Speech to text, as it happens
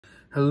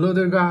Hello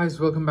there guys,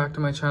 welcome back to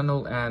my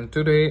channel, and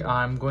today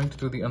I'm going to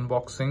do the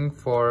unboxing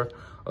for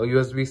a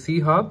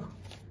USB-C hub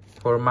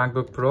for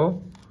MacBook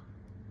Pro.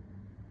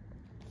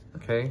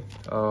 Okay,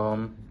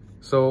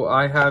 so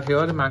I have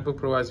here the MacBook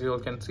Pro, as you all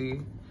can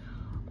see.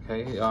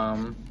 Okay,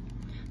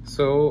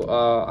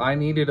 I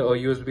needed a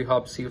USB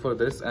hub-C for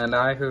this, and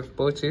I have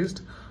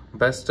purchased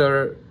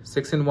Bestor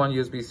 6-in-1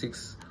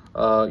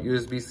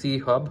 USB-C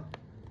hub.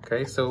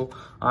 Okay, so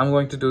I'm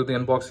going to do the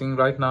unboxing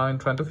right now in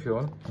front of you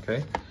all.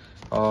 Okay.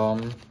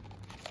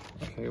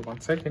 Okay,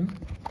 1 second,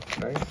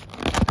 guys.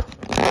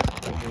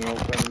 Let me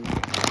open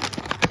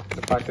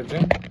the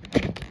packaging.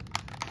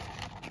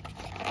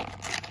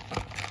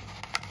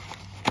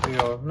 We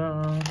all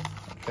know.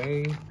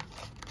 Okay,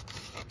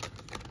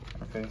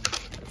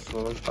 it's a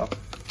little tough.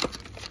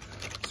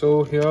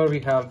 So here we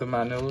have the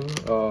manual,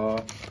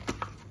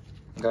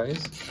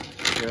 guys.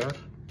 Here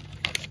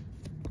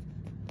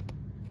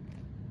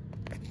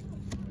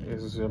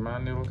is your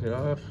manual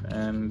here,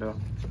 and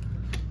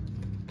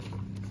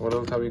what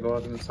else have we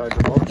got inside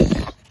the box?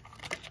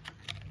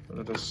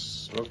 Let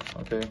us look.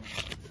 Okay,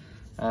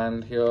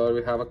 and here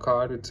we have a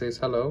card which says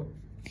hello.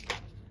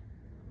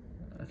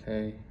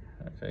 Okay,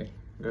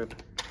 good.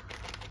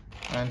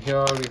 And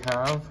here we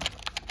have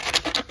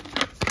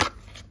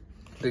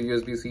the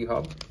USB-C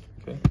hub.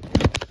 Okay,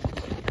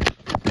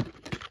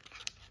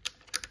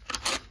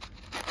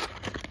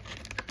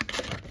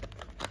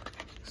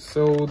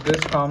 so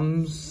this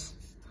comes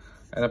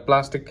in a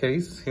plastic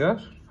case here.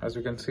 As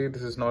you can see,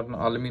 this is not an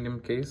aluminum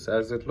case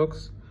as it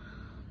looks.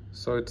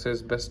 So it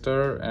says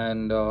Bestor,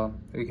 and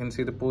you can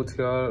see the ports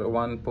here.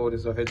 One port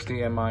is a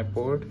HDMI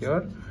port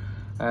here,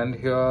 and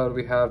here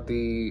we have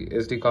the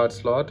SD card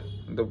slot,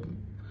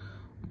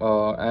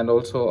 and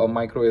also a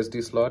micro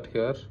SD slot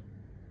here.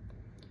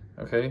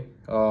 Okay,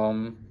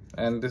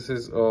 and this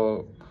is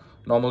a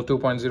normal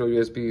 2.0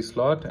 USB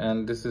slot,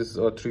 and this is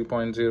a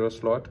 3.0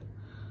 slot,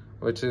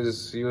 which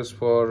is used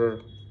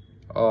for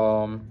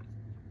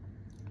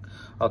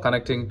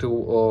connecting to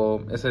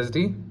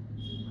SSD,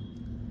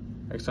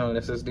 external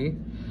SSD.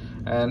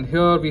 And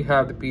here we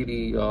have the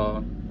PD.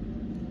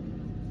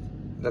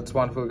 That's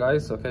wonderful,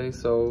 guys. Okay,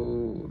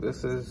 so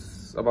this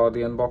is about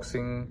the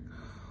unboxing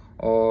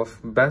of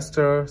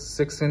Bestor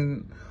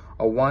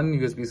 6-in-1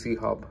 USB-C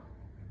hub.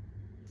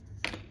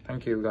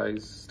 Thank you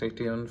guys, stay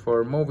tuned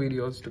for more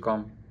videos to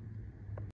come.